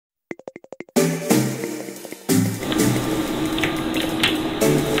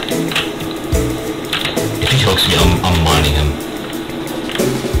fucks me, I'm mining him.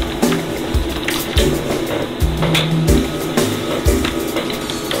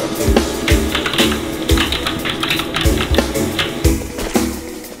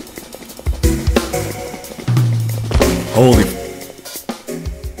 Holy.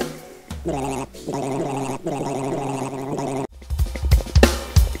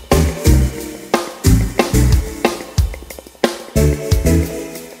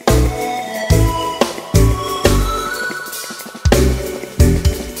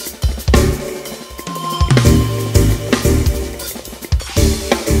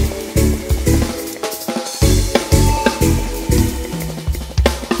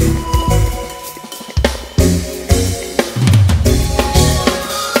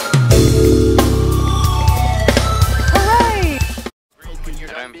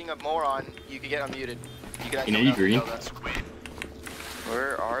 Being a moron, you can get unmuted. You can You know you green.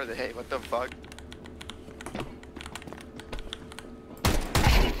 Where are they? What the fuck?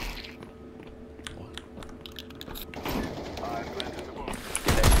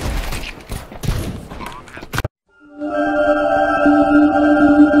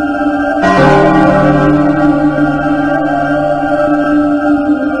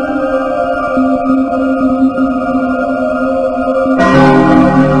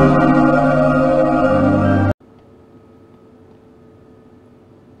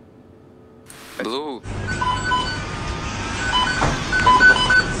 Blue.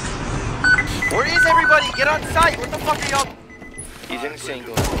 Where is everybody? Get on site! What the fuck are y'all? He's in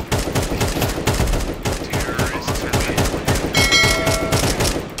single.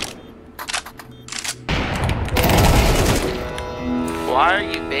 Why are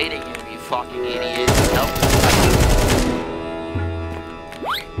you baiting him, you fucking idiot? Help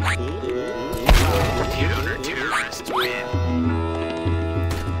Terrorists win.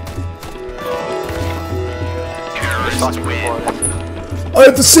 I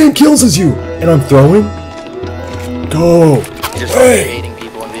have the same kills as you, and I'm throwing. Go. Just Hey. baiting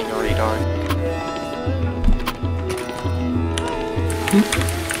people and being a retard.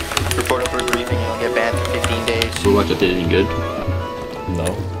 Report up for a briefing and you'll get banned for 15 days. So what, that did any good? No.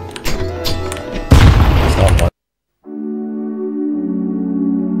 It's not fun.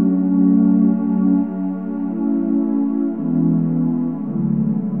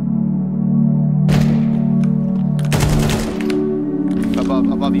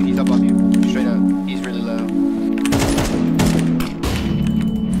 Above you, he's above you. Straight up. He's really low.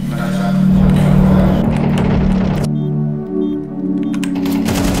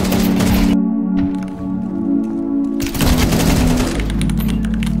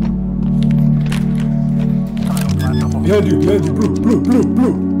 Behind you, blue.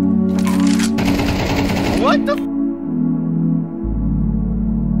 What the?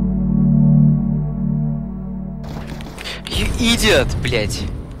 You idiot, блять.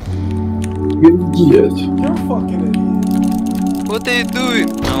 Idiot. You're a fucking idiot. What are you doing?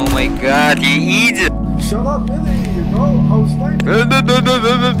 Oh my god, you idiot. Shut up, Billy, bro. I was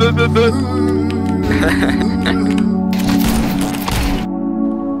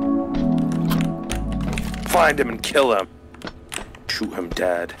Find him and kill him. Shoot him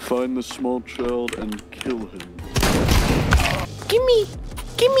dead. Find the small child and kill him. Gimme.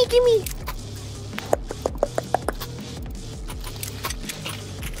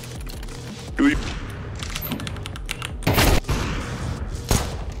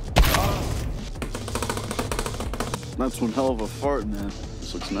 That's one hell of a fart, man.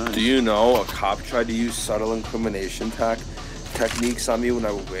 This looks nice. Do you know a cop tried to use subtle incrimination techniques on me when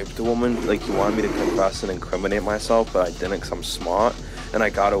I raped a woman? Like, he wanted me to confess and incriminate myself, but I didn't because I'm smart, and I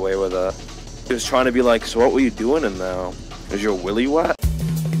got away with it. He was trying to be like, so what were you doing in there? Is your willy wet?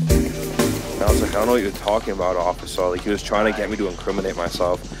 And I was like, I don't know what you're talking about, officer. Like, he was trying to get me to incriminate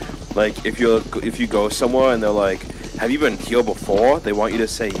myself. Like, if you go somewhere and they're like, have you been here before? They want you to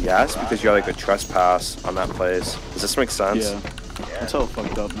say yes because you're like a trespass on that place. Does this make sense? Yeah. That's all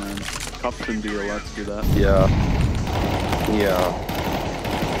fucked up, man. Cops shouldn't be allowed to do that. Yeah.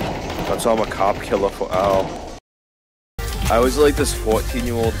 That's why I'm a cop killer for Al. I was like this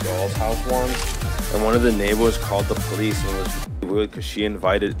 14-year-old girl's house once, and one of the neighbors called the police, and it was weird because she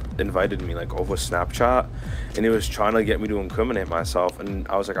invited me like over Snapchat, and he was trying to get me to incriminate myself, and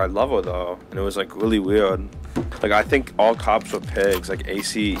I was like, I love her though, and it was like really weird. Like, I think all cops were pigs, like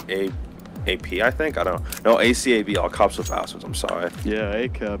ACAP, I think, I don't know. No, ACAB, all cops were bastards, I'm sorry. Yeah,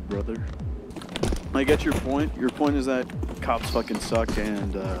 ACAB, brother. I get your point. Your point is that cops fucking suck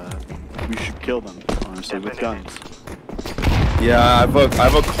and we should kill them, honestly, with guns. Yeah, I have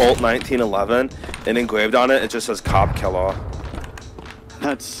a Colt 1911, and engraved on it, it just says cop killer.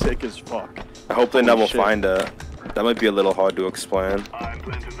 That's sick as fuck. I hope they Holy never shit. find it. That might be a little hard to explain.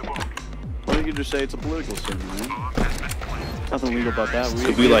 Or you could just say it's a political statement, man. Nothing legal about that.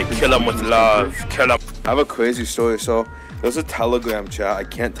 Could be like, kill him with love, kill him. I have a crazy story. So there's a Telegram chat. I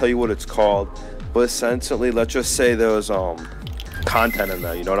can't tell you what it's called, but essentially, let's just say there was content in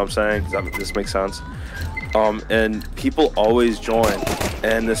there. You know what I'm saying? Does this make sense? And people always join,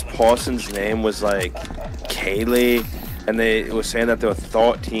 and this person's name was like Kaylee, and they were saying that they were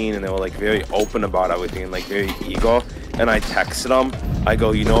 13, and they were like very open about everything, and like very eager. And I texted them. I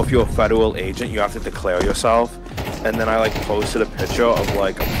go, you know, if you're a federal agent, you have to declare yourself. And then I like posted a picture of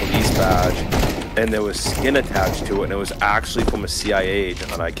like a police badge, and there was skin attached to it, and it was actually from a CIA agent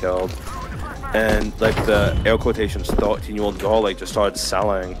that I killed. And like the air quotations 13-year-old girl like just started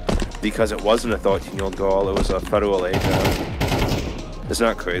selling because it wasn't a 13-year-old girl, it was a federal agent. Isn't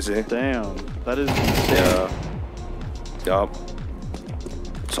that crazy? Damn, that is insane. Yeah. Yup.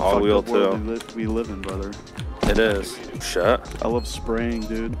 It's all Fucked real up world too. we live in, brother. It is. Shit. I love spraying,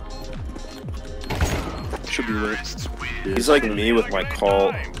 dude. Should be lit. Yeah, He's like me with my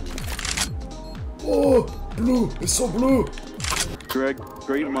cult. Oh, blue. It's so blue. Greg,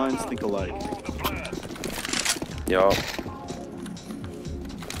 great minds think alike. Yup.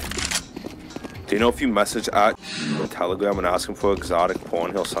 Do you know if you message at Telegram and ask him for exotic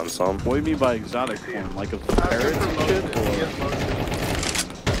porn, he'll send some? What do you mean by exotic porn? Like of parrots and shit? Or...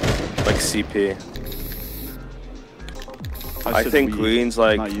 Like CP. I said think we, Green's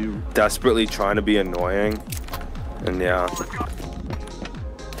like not you. desperately trying to be annoying. And yeah.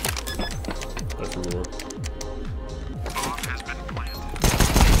 That's more.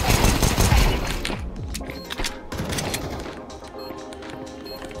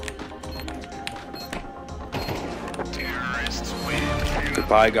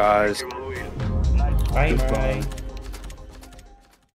 Goodbye, guys. Bye, bye.